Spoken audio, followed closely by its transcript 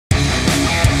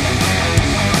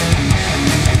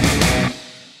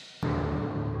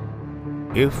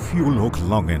If you look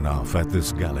long enough at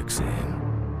this galaxy,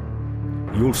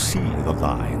 you'll see the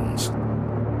lines.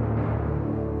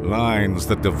 Lines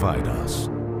that divide us.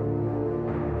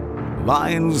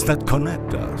 Lines that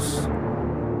connect us.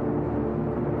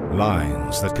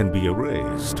 Lines that can be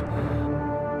erased.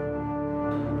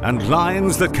 And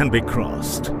lines that can be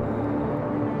crossed.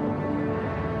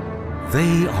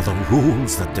 They are the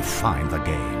rules that define the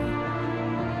game.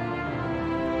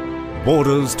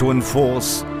 Borders to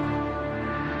enforce.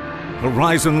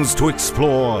 Horizons to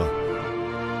explore.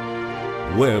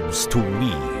 Webs to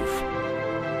weave.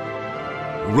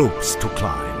 Ropes to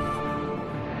climb.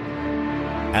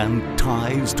 And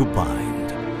ties to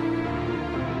bind.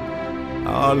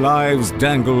 Our lives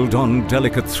dangled on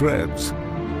delicate threads.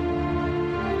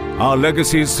 Our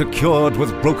legacies secured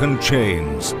with broken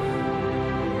chains.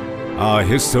 Our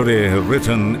history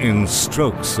written in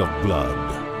strokes of blood.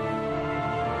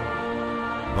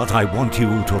 But I want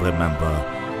you to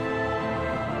remember,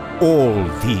 all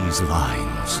these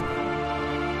lines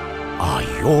are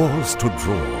yours to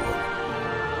draw.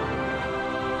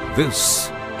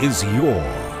 This is your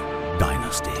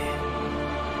dynasty.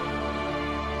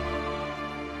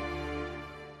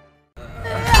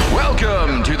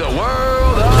 Welcome to the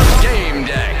world of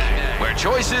Gamedec, where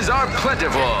choices are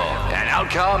plentiful and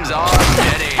outcomes are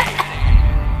many.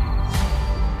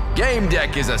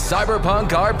 Gamedec is a cyberpunk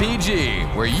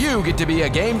RPG where you get to be a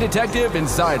game detective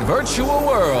inside virtual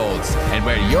worlds and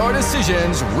where your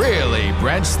decisions really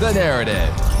branch the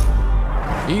narrative.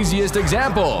 Easiest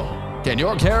example, can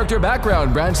your character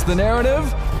background branch the narrative?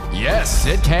 Yes,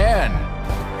 it can.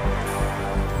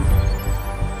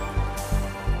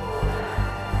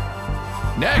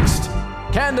 Next,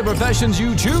 can the professions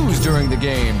you choose during the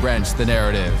game branch the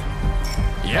narrative?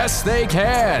 Yes, they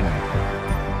can.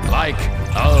 Like,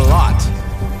 a lot.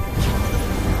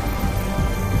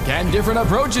 Can different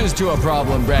approaches to a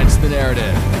problem branch the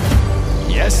narrative?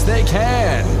 Yes, they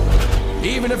can.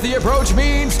 Even if the approach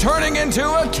means turning into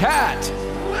a cat.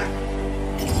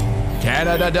 Can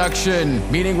a deduction,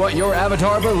 meaning what your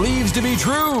avatar believes to be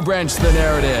true, branch the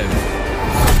narrative?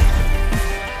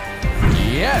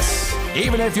 Yes,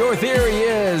 even if your theory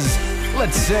is,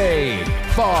 let's say,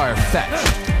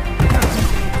 far-fetched.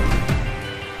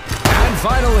 And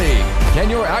finally, can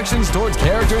your actions towards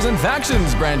characters and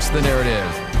factions branch the narrative?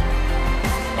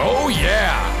 Oh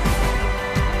yeah!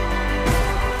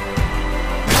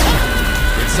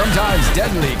 With sometimes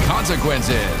deadly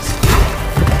consequences.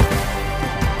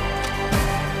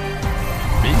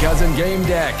 Because in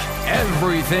Gamedec,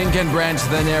 everything can branch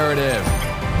the narrative.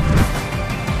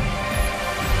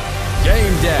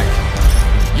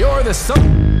 Gamedec, you're the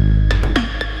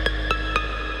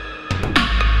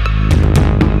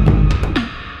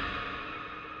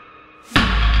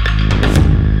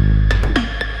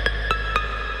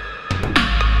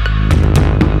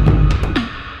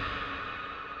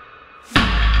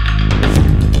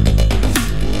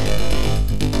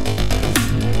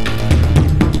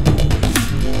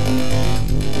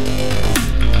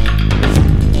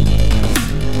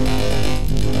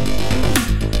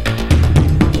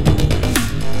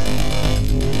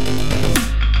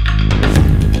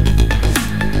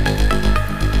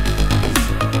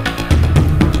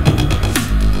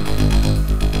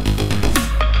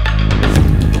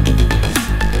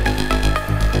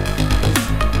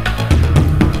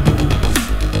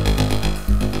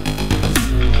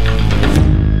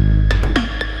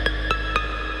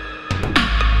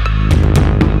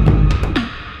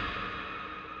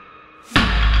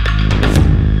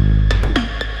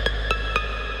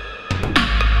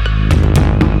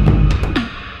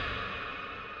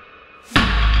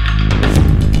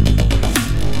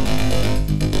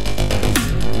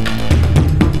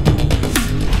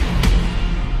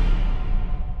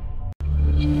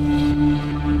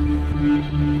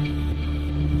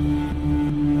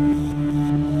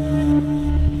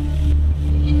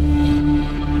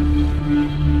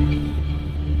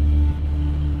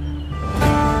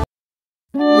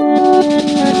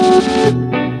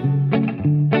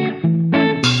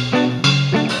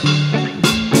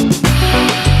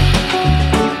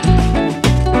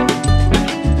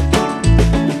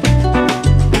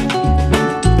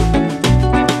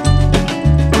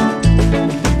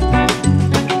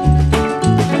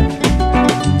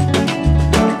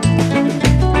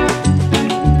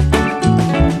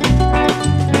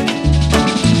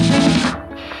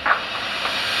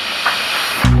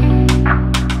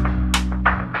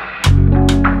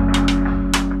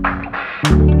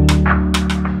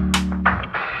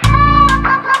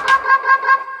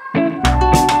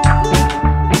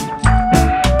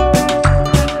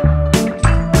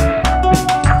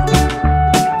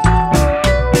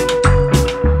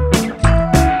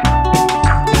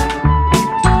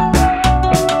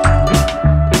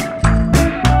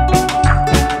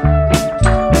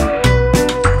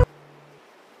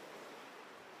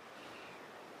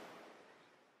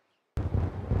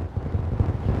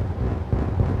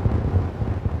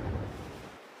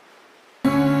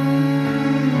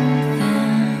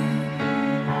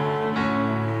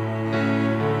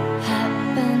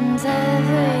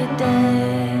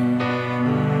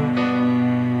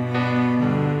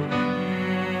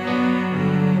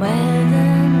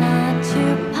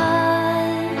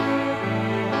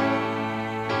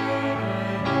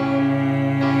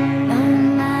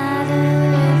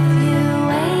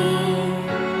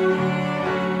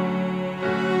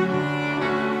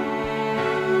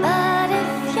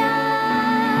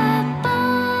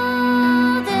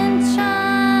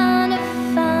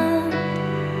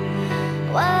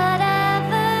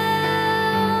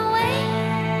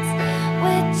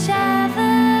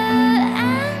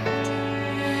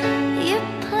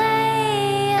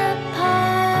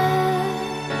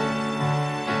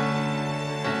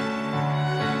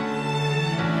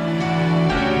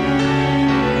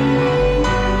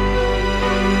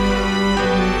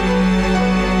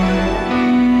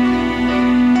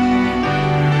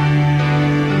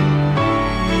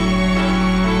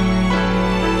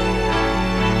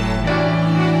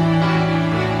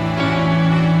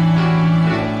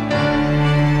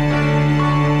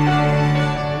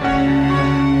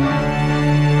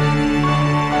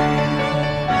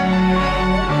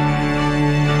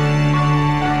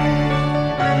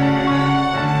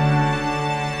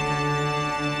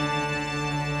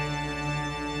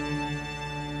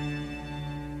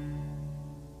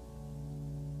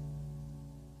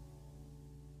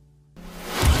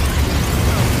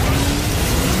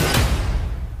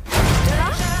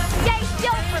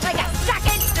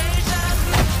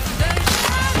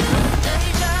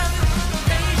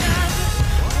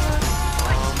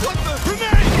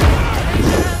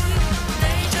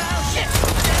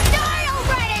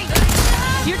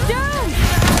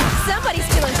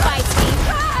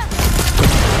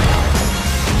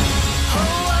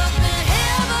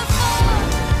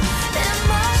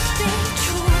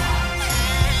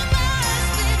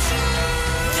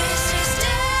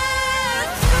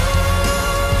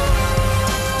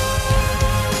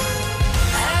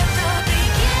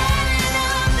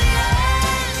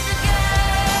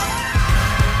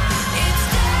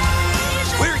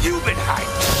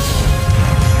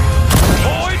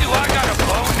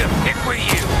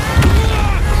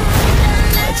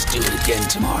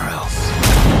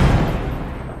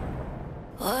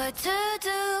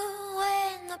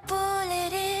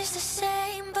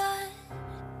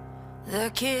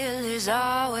kill is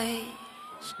always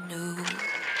new.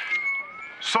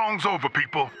 Song's over,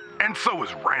 people. And so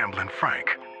is Ramblin'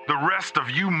 Frank. The rest of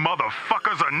you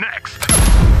motherfuckers are next.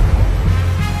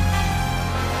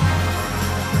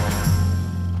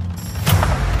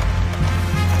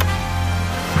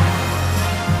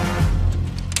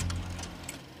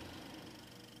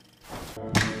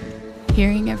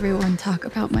 Hearing everyone talk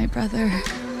about my brother,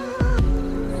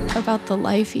 about the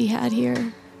life he had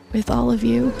here with all of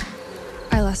you,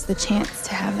 I lost the chance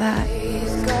to have that.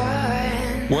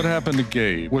 What happened to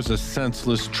Gabe was a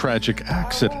senseless, tragic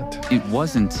accident. It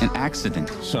wasn't an accident.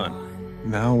 Son,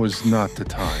 now is not the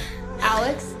time.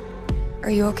 Alex, are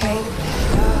you okay?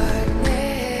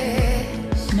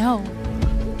 No,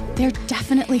 they're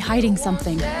definitely hiding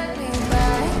something.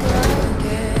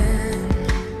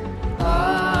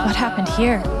 What happened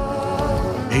here?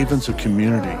 Haven's a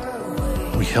community.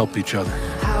 We help each other.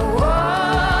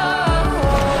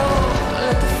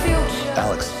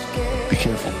 Alex, be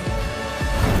careful.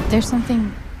 There's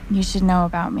something you should know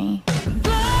about me.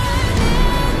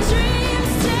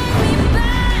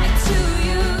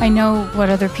 I know what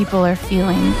other people are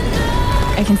feeling.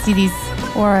 I can see these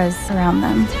auras around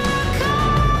them.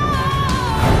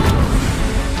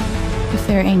 If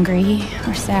they're angry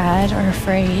or sad or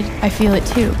afraid, I feel it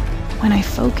too. When I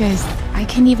focus, I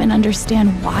can even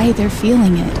understand why they're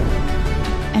feeling it.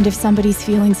 And if somebody's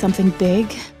feeling something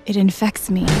big, it infects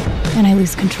me and I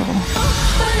lose control.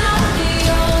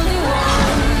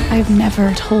 I've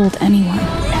never told anyone.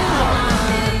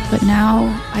 But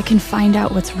now I can find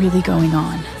out what's really going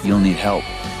on. You'll need help.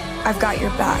 I've got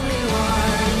your back.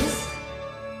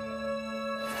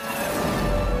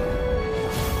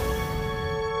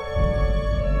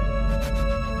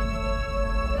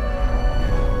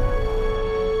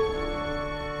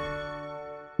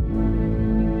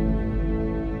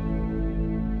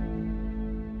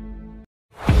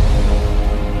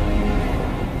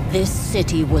 This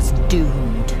city was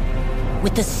doomed.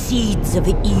 With the seeds of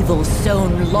evil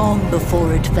sown long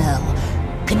before it fell,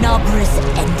 Canabris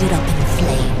ended up in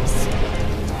flames.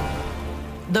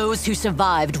 Those who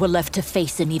survived were left to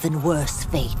face an even worse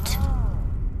fate.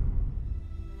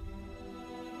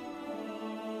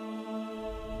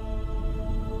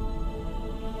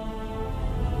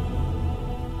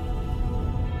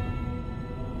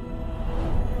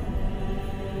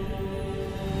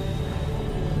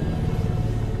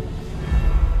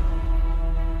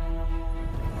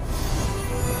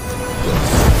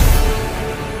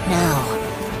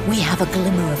 We have a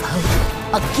glimmer of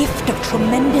hope. A gift of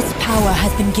tremendous power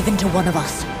has been given to one of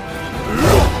us.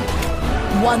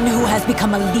 One who has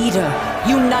become a leader,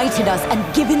 united us, and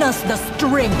given us the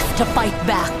strength to fight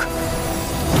back.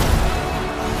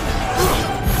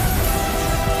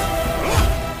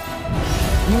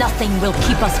 Nothing will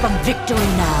keep us from victory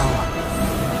now.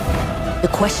 The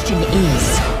question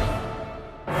is,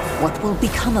 what will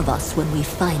become of us when we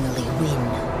finally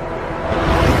win?